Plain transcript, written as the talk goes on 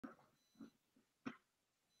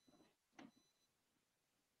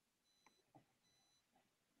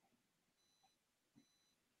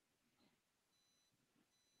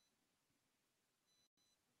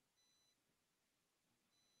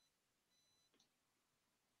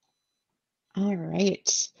All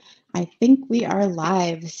right. I think we are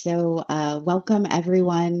live. So, welcome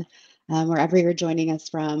everyone, wherever you're joining us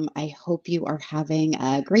from. I hope you are having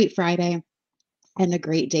a great Friday and a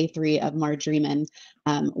great day three of Marjorie.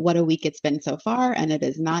 What a week it's been so far, and it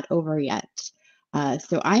is not over yet.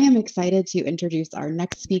 So, I am excited to introduce our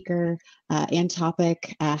next speaker and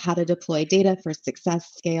topic, how to deploy data for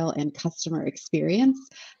success, scale, and customer experience.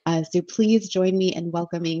 So, please join me in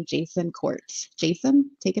welcoming Jason Cort.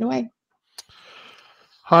 Jason, take it away.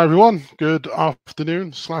 Hi everyone, good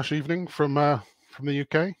afternoon / evening from the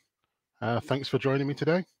UK. Thanks for joining me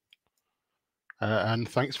today, and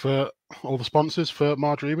thanks for all the sponsors for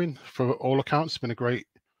Marjorie. For all accounts, it's been a great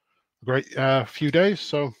few days.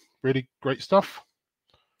 So really great stuff.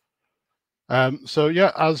 So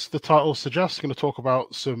yeah, as the title suggests, I'm going to talk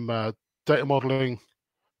about some data modeling,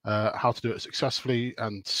 how to do it successfully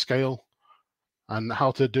and scale, and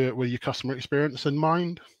how to do it with your customer experience in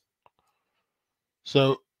mind.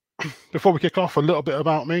 So before we kick off, a little bit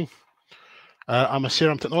about me. I'm a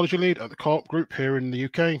CRM technology lead at the Cort group here in the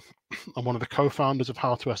UK. I'm one of the co-founders of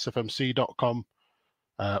howtosfmc.com,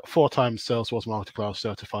 4 times Salesforce Marketing Cloud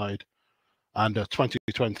certified, and a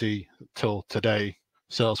 2020 till today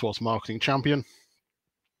Salesforce Marketing Champion.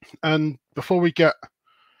 And before we get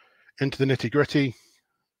into the nitty-gritty,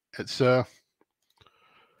 it's a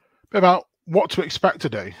bit about what to expect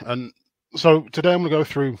today. And so today I'm going to go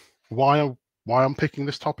through why I'm picking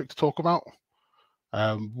this topic to talk about,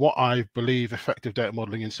 what I believe effective data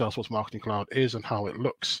modeling in Salesforce Marketing Cloud is and how it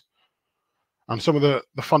looks, and some of the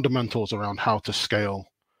fundamentals around how to scale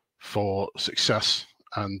for success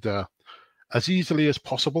and as easily as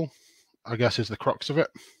possible, I guess, is the crux of it.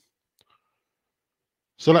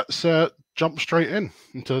 So let's jump straight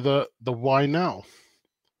into the why now.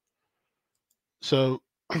 So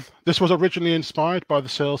this was originally inspired by the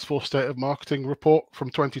Salesforce State of Marketing report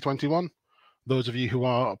from 2021. Those of you who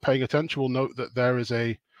are paying attention will note that there is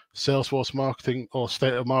a Salesforce Marketing or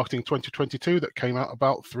State of Marketing 2022 that came out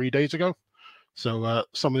about 3 days ago. So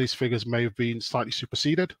some of these figures may have been slightly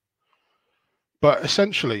superseded. But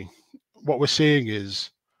essentially, what we're seeing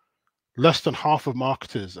is less than half of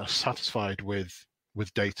marketers are satisfied with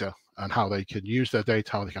data and how they can use their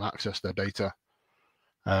data, how they can access their data.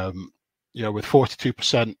 With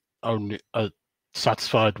 42% only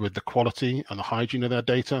satisfied with the quality and the hygiene of their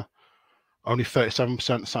data, only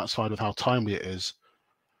 37% satisfied with how timely it is,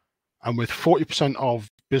 and with 40% of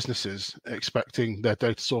businesses expecting their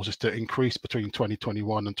data sources to increase between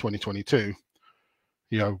 2021 and 2022,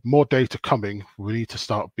 more data coming, we need to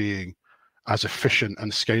start being as efficient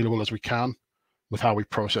and scalable as we can with how we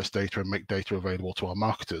process data and make data available to our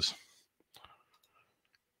marketers.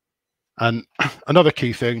 And another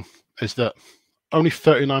key thing is that only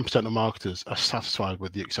 39% of marketers are satisfied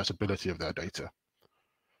with the accessibility of their data.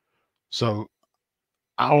 So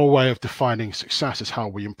our way of defining success is how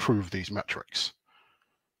we improve these metrics.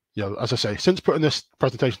 As I say, since putting this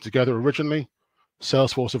presentation together originally,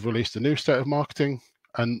 Salesforce have released a new state of marketing,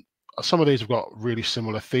 and some of these have got really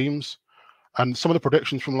similar themes, and some of the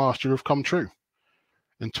predictions from last year have come true.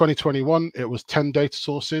 In 2021, it was 10 data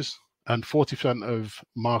sources, and 40% of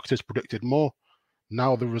marketers predicted more.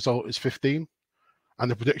 Now the result is 15,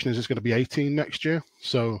 and the prediction is it's going to be 18 next year.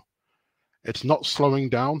 So it's not slowing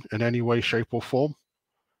down in any way, shape, or form.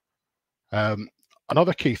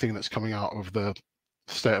 Another key thing that's coming out of the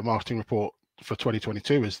State of Marketing report for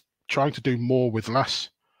 2022 is trying to do more with less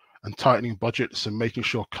and tightening budgets and making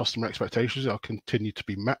sure customer expectations are continue to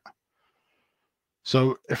be met.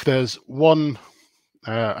 So if there's one,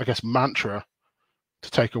 mantra to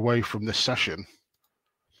take away from this session,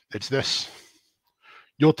 it's this: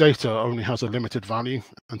 your data only has a limited value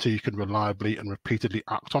until you can reliably and repeatedly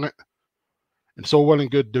act on it. It's all well and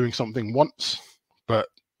good doing something once, but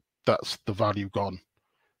that's the value gone.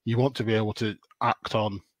 You want to be able to act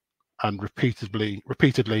on and repeatedly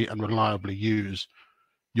and reliably use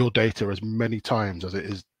your data as many times as it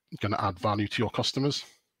is going to add value to your customers.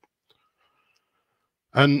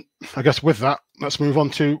 And I guess with that, let's move on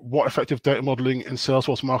to what effective data modeling in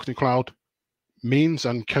Salesforce Marketing Cloud means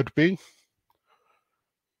and could be.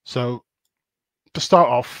 So to start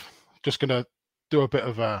off, just going to do a bit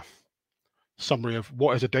of a summary of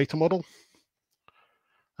what is a data model.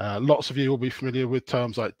 Lots of you will be familiar with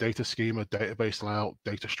terms like data schema, database layout,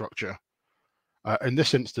 data structure. In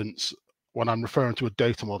this instance, when I'm referring to a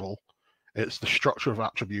data model, it's the structure of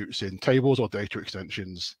attributes in tables or data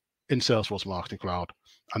extensions in Salesforce Marketing Cloud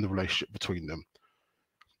and the relationship between them.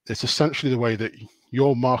 It's essentially the way that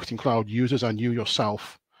your Marketing Cloud users and you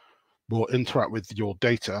yourself will interact with your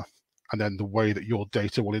data, and then the way that your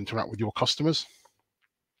data will interact with your customers.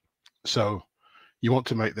 So you want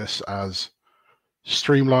to make this as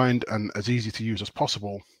streamlined and as easy to use as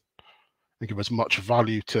possible, and give as much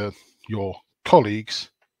value to your colleagues,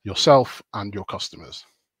 yourself, and your customers.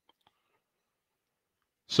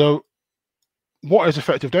 So what is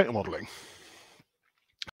effective data modeling?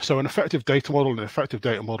 So an effective data model and effective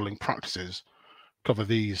data modeling practices cover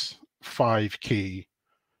these 5 key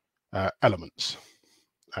elements.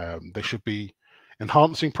 They should be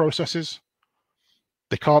enhancing processes.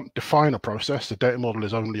 They can't define a process. The data model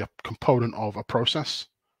is only a component of a process.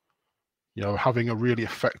 Having a really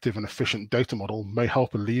effective and efficient data model may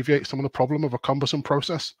help alleviate some of the problem of a cumbersome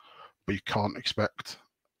process, but you can't expect,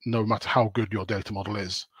 no matter how good your data model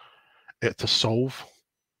is, it to solve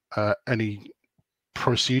any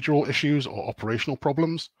procedural issues or operational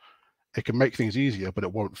problems. It can make things easier, but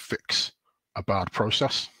it won't fix a bad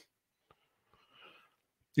process.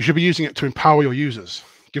 You should be using it to empower your users,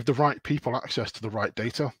 give the right people access to the right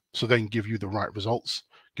data, so they can give you the right results,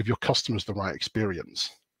 give your customers the right experience.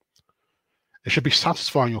 It should be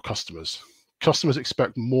satisfying your customers. Customers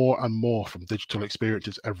expect more and more from digital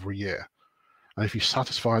experiences every year. And if you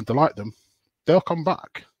satisfy and delight them, they'll come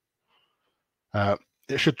back.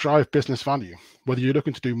 It should drive business value, whether you're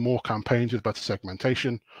looking to do more campaigns with better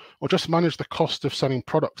segmentation, or just manage the cost of selling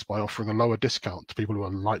products by offering a lower discount to people who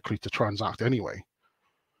are likely to transact anyway.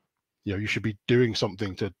 You should be doing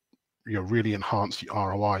something to really enhance the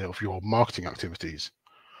ROI of your marketing activities.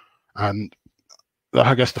 And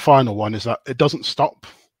I guess the final one is that it doesn't stop.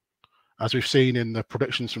 As we've seen in the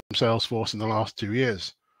predictions from Salesforce in the last 2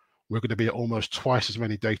 years, we're going to be at almost twice as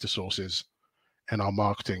many data sources in our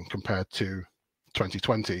marketing compared to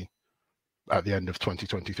 2020 at the end of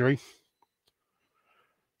 2023.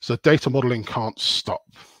 So data modeling can't stop.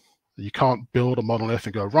 You can't build a monolith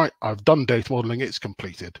and go, right, I've done data modeling, it's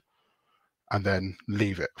completed, and then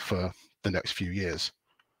leave it for the next few years.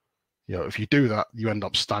 If you do that, you end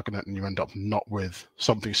up stagnant and you end up not with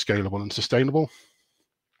something scalable and sustainable.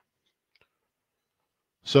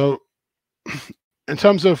 So in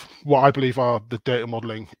terms of what I believe are the data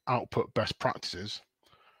modeling output best practices,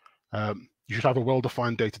 you should have a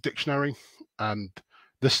well-defined data dictionary. And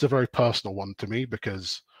this is a very personal one to me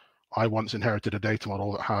because I once inherited a data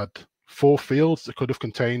model that had 4 fields that could have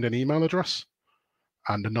contained an email address,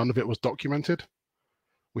 and none of it was documented.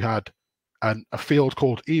 We had a field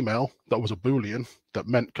called email that was a Boolean that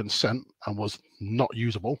meant consent and was not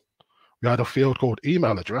usable. We had a field called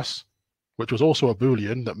email address, which was also a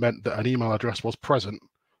Boolean that meant that an email address was present.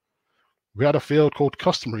 We had a field called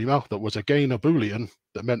customer email that was again a Boolean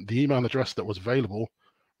that meant the email address that was available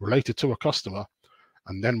related to a customer.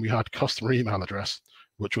 And then we had customer email address,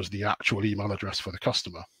 which was the actual email address for the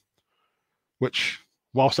customer, which,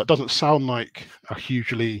 whilst that doesn't sound like a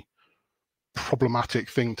hugely problematic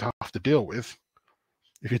thing to have to deal with,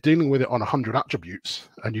 if you're dealing with it on 100 attributes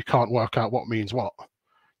and you can't work out what means what,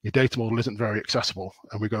 your data model isn't very accessible.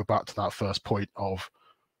 And we go back to that first point of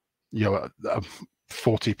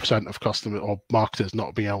 40% of customers or marketers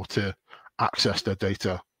not being able to access their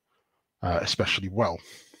data especially well.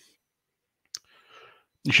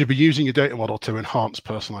 You should be using your data model to enhance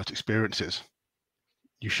personalized experiences.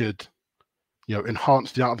 You should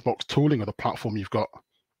enhance the out-of-the-box tooling of the platform you've got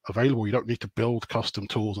available. You don't need to build custom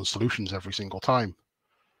tools and solutions every single time.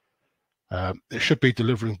 It should be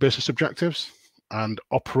delivering business objectives and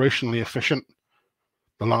operationally efficient.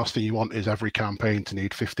 The last thing you want is every campaign to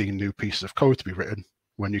need 15 new pieces of code to be written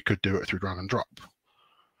when you could do it through drag and drop.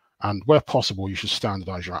 And where possible, you should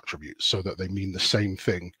standardize your attributes so that they mean the same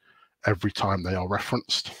thing every time they are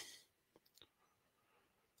referenced.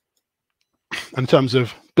 In terms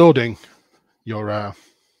of building your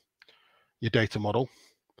data model,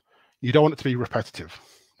 you don't want it to be repetitive.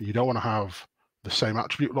 You don't want to have the same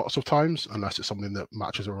attribute lots of times unless it's something that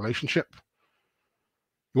matches a relationship.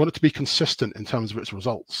 You want it to be consistent in terms of its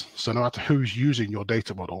results. So no matter who's using your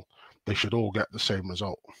data model, they should all get the same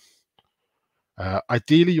result.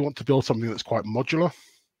 Ideally, you want to build something that's quite modular.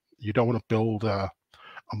 You don't want to build a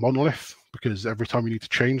monolith, because every time you need to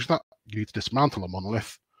change that, you need to dismantle a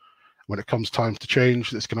monolith. When it comes time to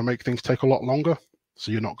change, it's going to make things take a lot longer,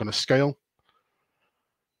 so you're not going to scale.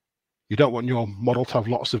 You don't want your model to have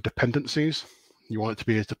lots of dependencies. You want it to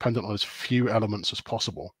be as dependent on as few elements as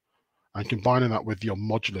possible. And combining that with your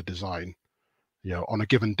modular design, on a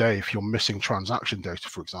given day, if you're missing transaction data,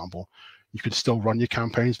 for example, you can still run your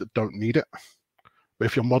campaigns that don't need it. But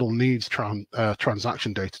if your model needs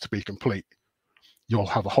transaction data to be complete, you'll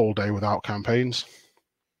have a whole day without campaigns.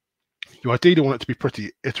 You ideally want it to be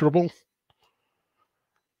pretty iterable.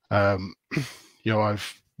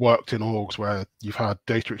 I've worked in orgs where you've had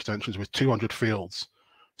data extensions with 200 fields.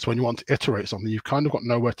 So when you want to iterate something, you've kind of got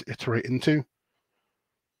nowhere to iterate into.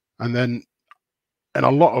 And then in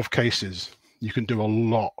a lot of cases, you can do a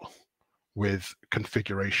lot with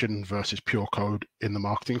configuration versus pure code in the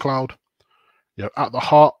Marketing Cloud. At the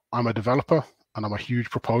heart, I'm a developer and I'm a huge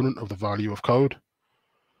proponent of the value of code,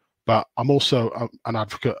 but I'm also an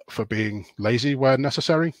advocate for being lazy where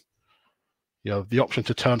necessary. The option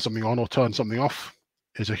to turn something on or turn something off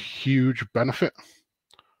is a huge benefit,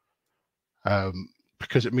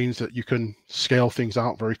 because it means that you can scale things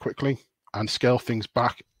out very quickly and scale things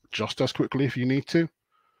back just as quickly if you need to.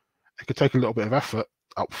 It could take a little bit of effort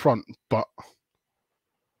up front, but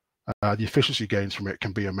the efficiency gains from it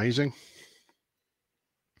can be amazing.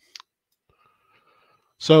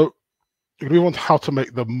 So we want how to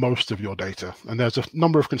make the most of your data, and there's a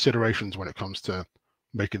number of considerations when it comes to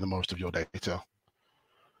making the most of your data.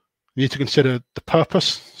 You need to consider the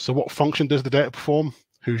purpose. So what function does the data perform?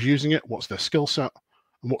 Who's using it? What's their skill set?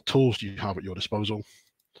 And what tools do you have at your disposal?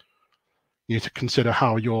 You need to consider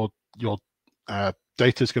how your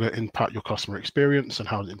data is going to impact your customer experience and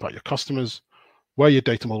how it impact your customers, where your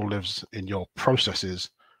data model lives in your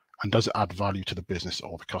processes, and does it add value to the business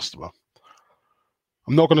or the customer?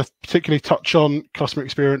 I'm not going to particularly touch on customer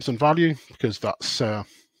experience and value because that's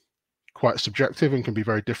quite subjective and can be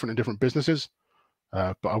very different in different businesses,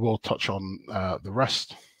 but I will touch on the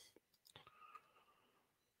rest.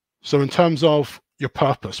 So in terms of your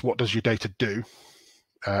purpose, what does your data do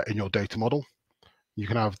in your data model? You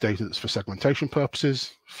can have data that's for segmentation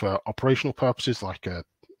purposes, for operational purposes, like an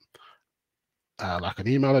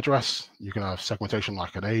email address. You can have segmentation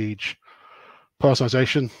like an age,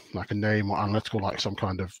 personalization like a name, or analytical like some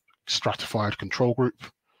kind of stratified control group.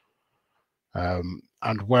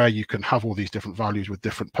 And where you can have all these different values with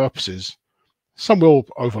different purposes, some will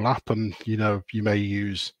overlap, and you may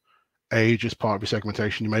use age as part of your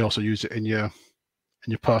segmentation. You may also use it in your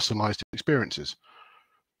personalized experiences,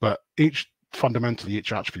 but fundamentally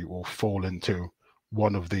each attribute will fall into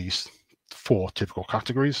one of these 4 typical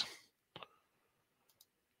categories.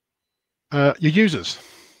 Your users.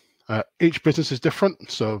 Each business is different,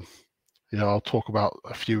 so I'll talk about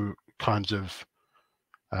a few kinds of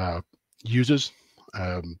users,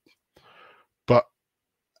 but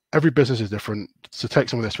every business is different, so take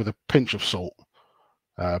some of this with a pinch of salt.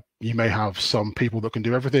 You may have some people that can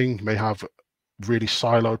do everything. You may have really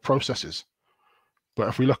siloed processes, but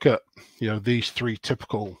if we look at these 3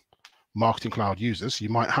 typical Marketing Cloud users, you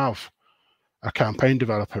might have a campaign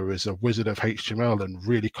developer who is a wizard of HTML and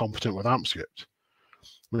really competent with AMP-script.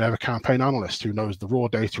 We have a campaign analyst who knows the raw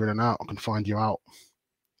data in and out and can find you out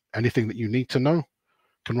anything that you need to know,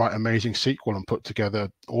 can write amazing SQL and put together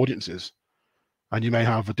audiences. And you may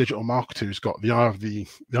have a digital marketer who's got the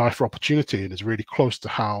eye for opportunity and is really close to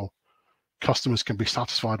how customers can be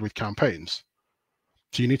satisfied with campaigns.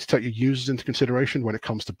 So you need to take your users into consideration when it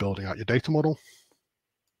comes to building out your data model.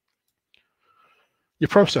 Your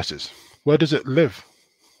processes, where does it live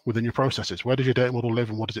within your processes? Where does your data model live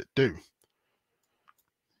and what does it do?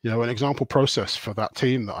 An example process for that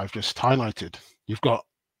team that I've just highlighted, you've got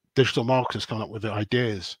digital marketers coming up with the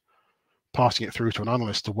ideas, passing it through to an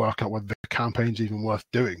analyst to work out whether the campaign's even worth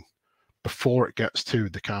doing before it gets to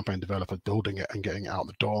the campaign developer building it and getting it out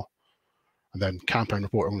the door, and then campaign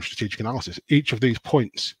reporting and strategic analysis. Each of these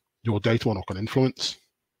points your data model can influence.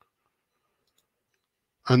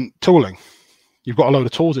 And tooling. You've got a load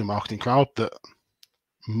of tools in Marketing Cloud that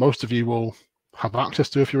most of you will have access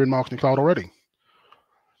to if you're in Marketing Cloud already.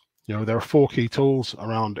 There are 4 key tools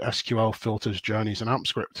around SQL, filters, journeys, and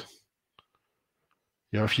AMP-script.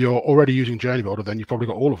 If you're already using Journey Builder, then you've probably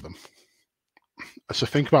got all of them. So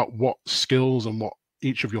think about what skills and what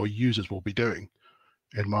each of your users will be doing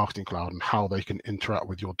in Marketing Cloud and how they can interact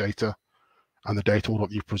with your data and the data model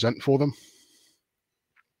that you present for them.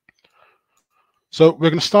 So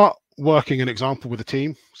we're going to start working an example with a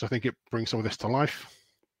team, because I think it brings some of this to life.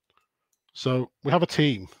 So we have a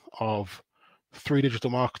team of 3 digital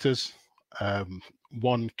marketers,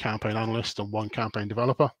 1 campaign analyst and 1 campaign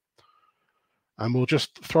developer. And we'll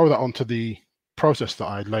just throw that onto the process that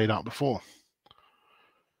I laid out before.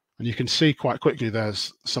 And you can see quite quickly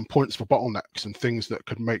there's some points for bottlenecks and things that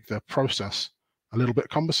could make the process a little bit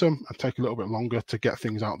cumbersome and take a little bit longer to get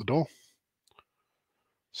things out the door.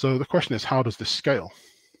 So the question is, how does this scale?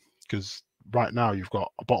 Because right now you've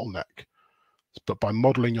got a bottleneck, but by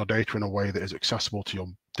modeling your data in a way that is accessible to your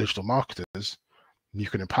digital marketers, you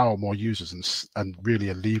can empower more users and really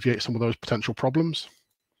alleviate some of those potential problems.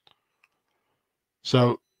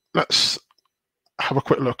 So let's have a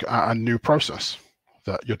quick look at a new process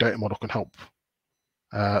that your data model can help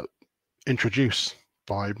introduce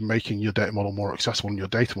by making your data model more accessible and your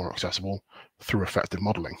data more accessible through effective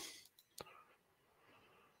modeling.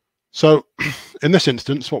 So in this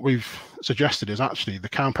instance, what we've suggested is actually the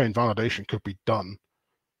campaign validation could be done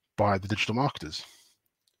by the digital marketers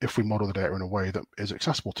if we model the data in a way that is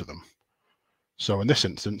accessible to them. So in this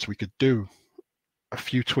instance, we could do a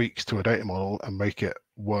few tweaks to a data model and make it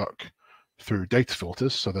work through data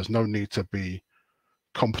filters. So there's no need to be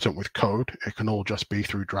competent with code. It can all just be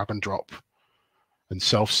through drag and drop and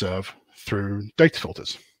self-serve through data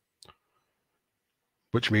filters,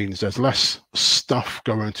 which means there's less stuff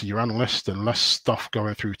going to your analyst and less stuff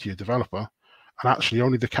going through to your developer. And actually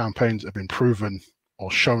only the campaigns that have been proven or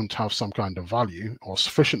shown to have some kind of value or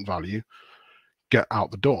sufficient value get out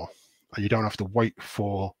the door. And you don't have to wait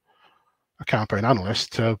for a campaign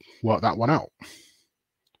analyst to work that one out.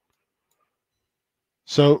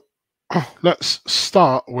 So let's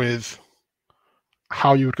start with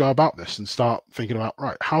how you would go about this and start thinking about,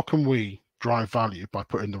 right, how can we drive value by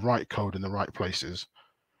putting the right code in the right places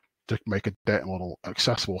to make a data model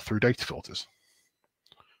accessible through data filters?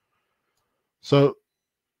 So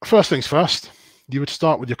first things first, you would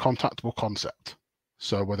start with your contactable concept.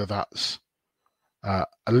 So whether that's a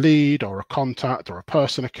lead or a contact or a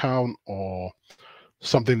person account or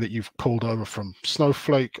something that you've pulled over from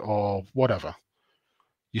Snowflake or whatever,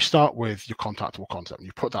 you start with your contactable concept and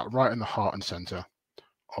you put that right in the heart and center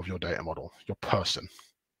of your data model, your person.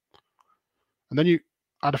 And then you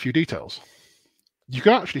add a few details. You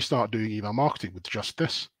can actually start doing email marketing with just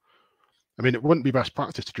this. I mean, it wouldn't be best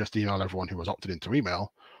practice to just email everyone who was opted into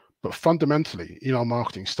email, but fundamentally, email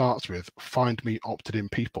marketing starts with find me opted in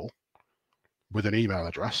people with an email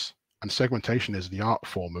address, and segmentation is the art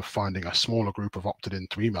form of finding a smaller group of opted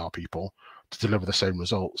into email people to deliver the same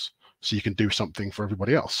results so you can do something for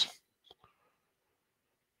everybody else.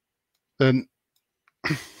 Then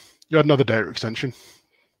you add another data extension.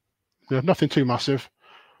 You have nothing too massive,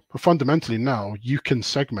 but fundamentally now you can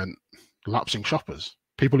segment lapsing shoppers,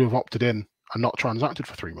 people who have opted in and not transacted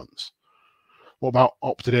for 3 months. What about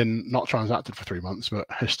opted in, not transacted for 3 months, but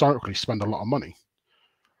historically spend a lot of money?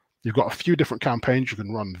 You've got a few different campaigns you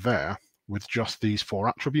can run there with just these 4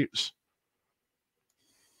 attributes.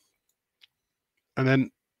 And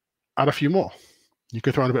then add a few more. You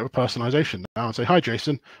could throw in a bit of personalization now and say, hi,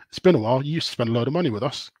 Jason, it's been a while. You used to spend a load of money with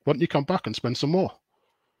us. Why don't you come back and spend some more?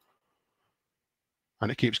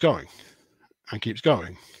 And it keeps going and keeps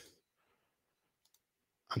going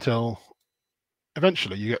until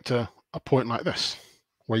eventually you get to a point like this,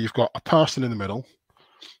 where you've got a person in the middle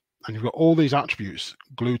and you've got all these attributes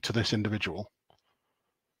glued to this individual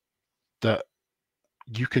that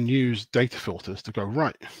you can use data filters to go,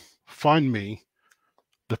 right, find me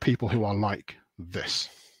the people who are like this.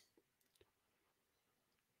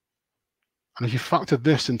 And if you factor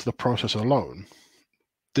this into the process alone,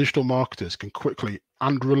 digital marketers can quickly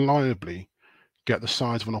and reliably get the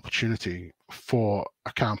size of an opportunity for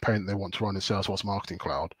a campaign they want to run in Salesforce Marketing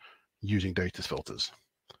Cloud using data filters,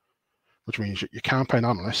 which means your campaign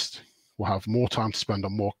analyst will have more time to spend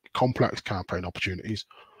on more complex campaign opportunities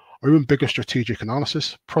or even bigger strategic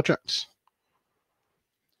analysis projects.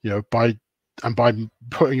 By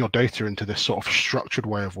putting your data into this sort of structured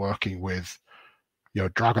way of working with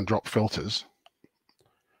drag and drop filters,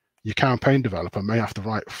 your campaign developer may have to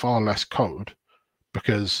write far less code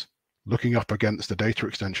because looking up against the data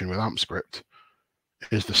extension with AMP script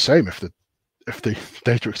is the same if the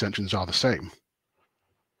data extensions are the same.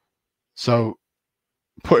 So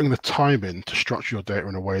putting the time in to structure your data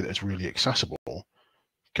in a way that is really accessible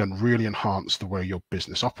can really enhance the way your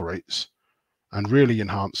business operates and really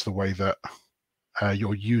enhance the way that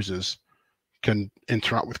your users can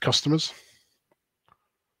interact with customers.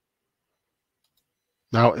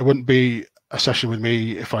 Now, it wouldn't be a session with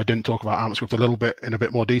me if I didn't talk about AMP script in a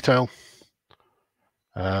bit more detail.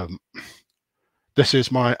 This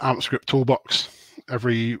is my AMP script toolbox.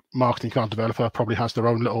 Every Marketing Cloud developer probably has their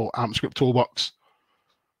own little AMP script toolbox.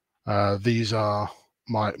 These are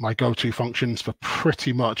my go-to functions for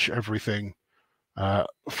pretty much everything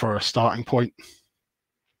for a starting point.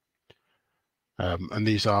 And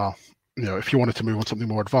these are, if you wanted to move on something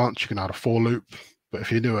more advanced, you can add a for loop. But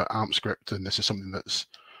if you're new at AMP script and this is something that's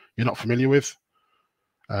you're not familiar with,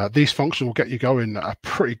 these functions will get you going at a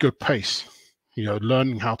pretty good pace.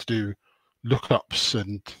 Learning how to do lookups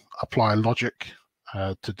and apply logic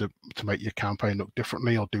to make your campaign look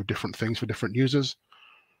differently or do different things for different users.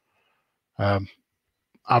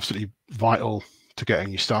 Absolutely vital to getting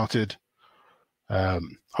you started.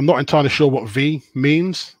 I'm not entirely sure what V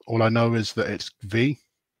means. All I know is that it's V,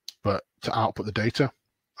 but to output the data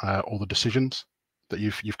or the decisions that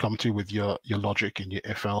you've come to with your logic and your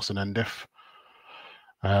if else and end if.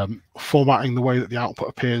 Formatting the way that the output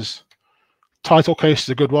appears. Title case is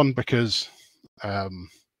a good one because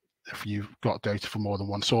if you've got data from more than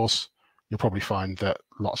one source, you'll probably find that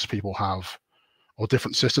lots of people have, or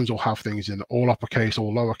different systems will have things in all uppercase,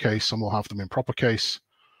 all lowercase, some will have them in proper case.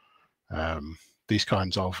 These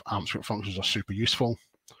kinds of AMP script functions are super useful.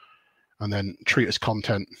 And then treat as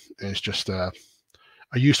content is just a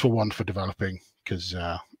useful one for developing, because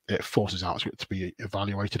it forces AMP script to be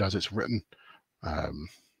evaluated as it's written.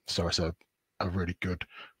 So it's a really good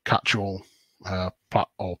catch-all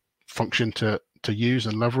or function to use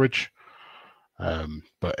and leverage.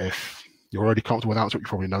 But if you're already comfortable with AMP script, you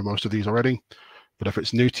probably know most of these already. But if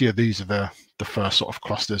it's new to you, these are the first sort of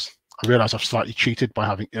clusters. I realize I've slightly cheated by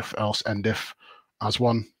having if, else, end if as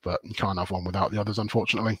one, but you can't have one without the others,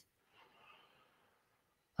 unfortunately.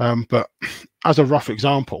 But as a rough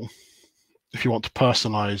example, if you want to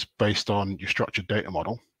personalize based on your structured data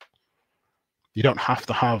model, you don't have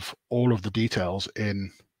to have all of the details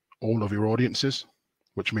in all of your audiences,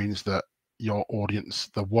 which means that your audience,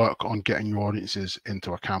 the work on getting your audiences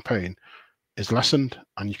into a campaign is lessened,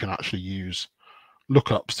 and you can actually use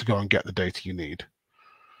lookups to go and get the data you need.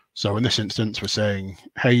 So in this instance, we're saying,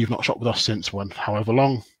 hey, you've not shopped with us since however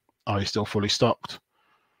long, are you still fully stocked?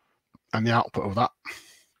 And the output of that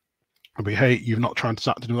will be, hey, you've not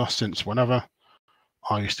transacted with us since whenever,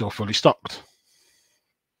 are you still fully stocked?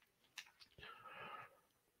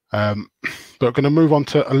 But we're going to move on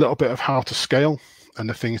to a little bit of how to scale and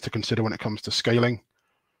the things to consider when it comes to scaling,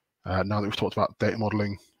 now that we've talked about data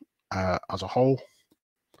modeling as a whole.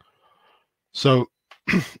 So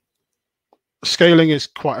scaling is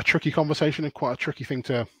quite a tricky conversation and quite a tricky thing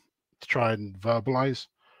to try and verbalize.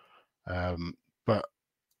 But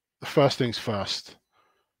the first things first,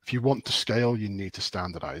 if you want to scale, you need to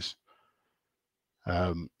standardize.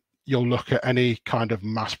 You'll look at any kind of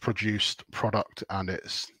mass-produced product, and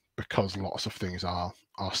it's because lots of things are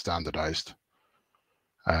standardized.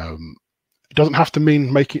 It doesn't have to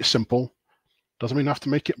mean make it simple, doesn't mean you have to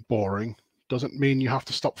make it boring, doesn't mean you have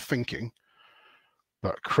to stop thinking,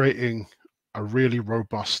 but creating a really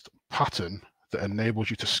robust pattern that enables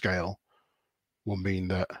you to scale will mean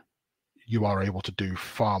that you are able to do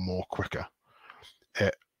far more quicker.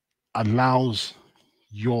 It allows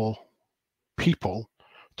your people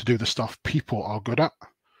to do the stuff people are good at,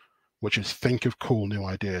 which is think of cool new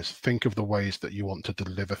ideas, think of the ways that you want to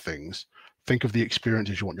deliver things, think of the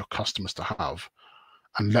experiences you want your customers to have,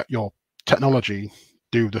 and let your technology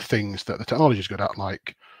do the things that the technology is good at,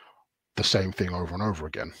 like the same thing over and over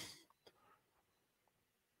again.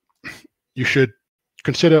 You should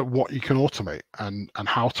consider what you can automate and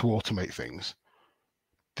how to automate things.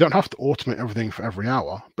 You don't have to automate everything for every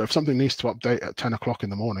hour, but if something needs to update at 10 o'clock in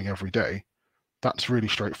the morning every day, that's really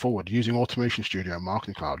straightforward. Using Automation Studio and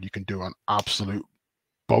Marketing Cloud, you can do an absolute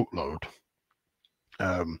boatload.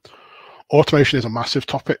 Automation is a massive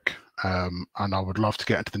topic, and I would love to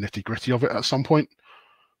get into the nitty-gritty of it at some point.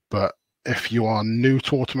 But if you are new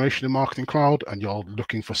to automation in Marketing Cloud and you're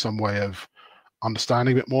looking for some way of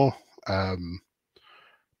understanding a bit more,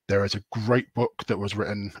 there is a great book that was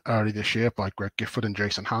written early this year by Greg Gifford and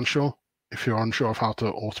Jason Hanshaw. If you're unsure of how to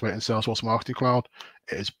automate in Salesforce Marketing Cloud,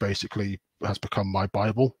 it is basically has become my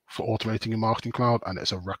Bible for automating in Marketing Cloud, and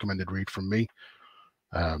it's a recommended read from me.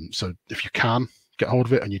 So if you can get hold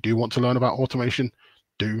of it and you do want to learn about automation,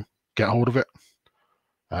 do get hold of it.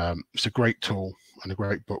 It's a great tool and a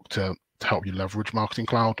great book to help you leverage Marketing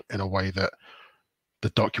Cloud in a way that the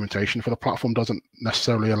documentation for the platform doesn't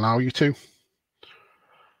necessarily allow you to.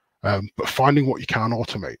 But finding what you can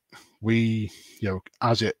automate,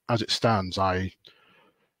 as it stands,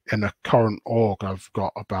 in the current org, I've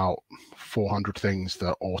got about 400 things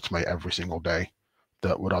that automate every single day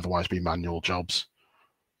that would otherwise be manual jobs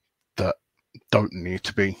that don't need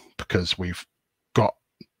to be, because we've got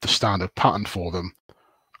the standard pattern for them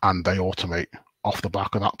and they automate off the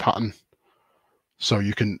back of that pattern. So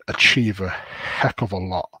you can achieve a heck of a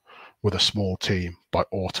lot with a small team by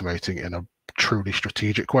automating in a truly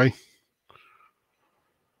strategic way.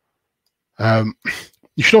 You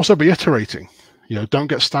should also be iterating. Don't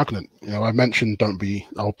get stagnant. I mentioned I'll be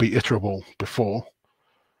iterable before.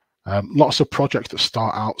 Lots of projects that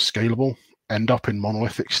start out scalable end up in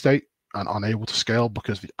monolithic state and unable to scale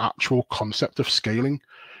because the actual concept of scaling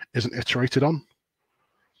isn't iterated on.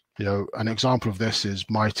 An example of this is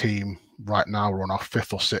my team right now. We're on our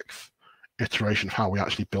 5th or 6th iteration of how we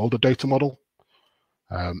actually build a data model.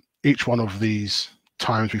 Each one of these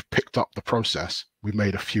times we've picked up the process, we've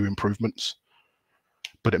made a few improvements,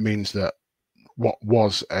 but it means that what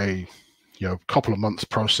was a couple of months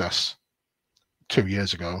process 2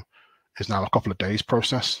 years ago is now a couple of days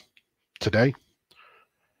process today.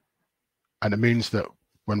 And it means that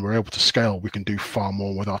when we're able to scale, we can do far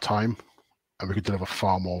more with our time and we can deliver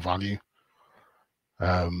far more value.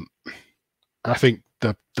 I think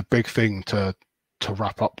the big thing to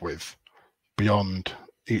wrap up with, beyond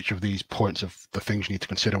each of these points of the things you need to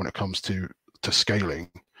consider when it comes to scaling,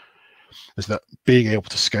 is that being able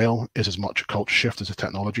to scale is as much a culture shift as a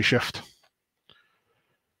technology shift.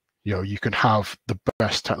 You can have the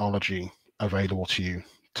best technology available to you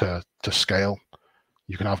to scale.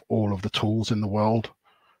 You can have all of the tools in the world,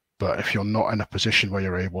 but if you're not in a position where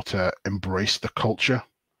you're able to embrace the culture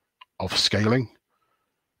of scaling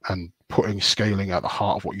and putting scaling at the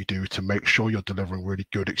heart of what you do to make sure you're delivering really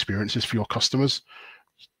good experiences for your customers,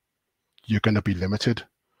 you're going to be limited.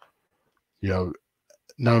 No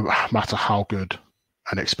matter how good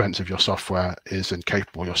and expensive your software is and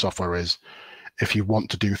capable your software is, if you want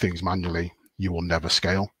to do things manually, you will never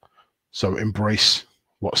scale. So embrace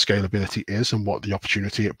what scalability is and what the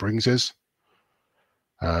opportunity it brings is.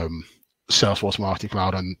 Salesforce Marketing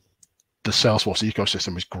Cloud and the Salesforce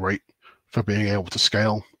ecosystem is great for being able to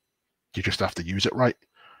scale. You just have to use it right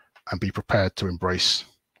and be prepared to embrace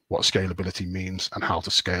what scalability means and how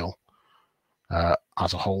to scale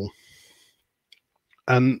as a whole.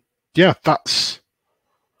 And yeah, that's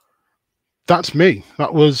me.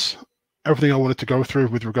 That was everything I wanted to go through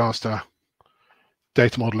with regards to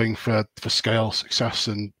data modeling for scale, success,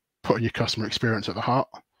 and putting your customer experience at the heart.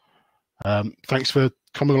 Thanks for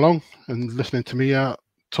coming along and listening to me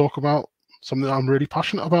talk about something that I'm really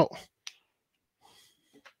passionate about.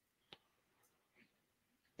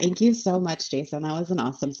 Thank you so much, Jason. That was an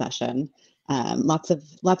awesome session. Lots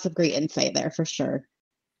of great insight there for sure.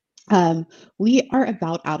 We are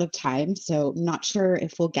about out of time, so not sure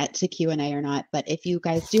if we'll get to Q&A or not, but if you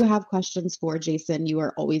guys do have questions for Jason, you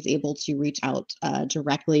are always able to reach out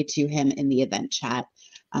directly to him in the event chat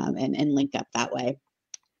and link up that way.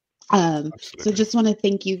 So just want to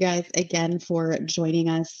thank you guys again for joining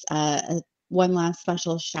us. One last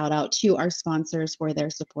special shout out to our sponsors for their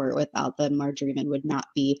support. Without them, our dreaming would not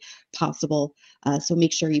be possible. So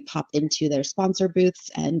make sure you pop into their sponsor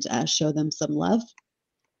booths and show them some love.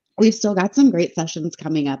 We've still got some great sessions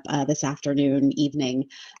coming up this afternoon, evening.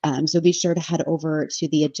 So be sure to head over to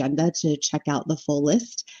the agenda to check out the full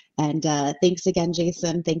list. And thanks again,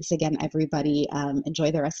 Jason. Thanks again, everybody.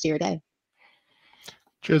 Enjoy the rest of your day.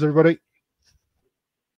 Cheers, everybody.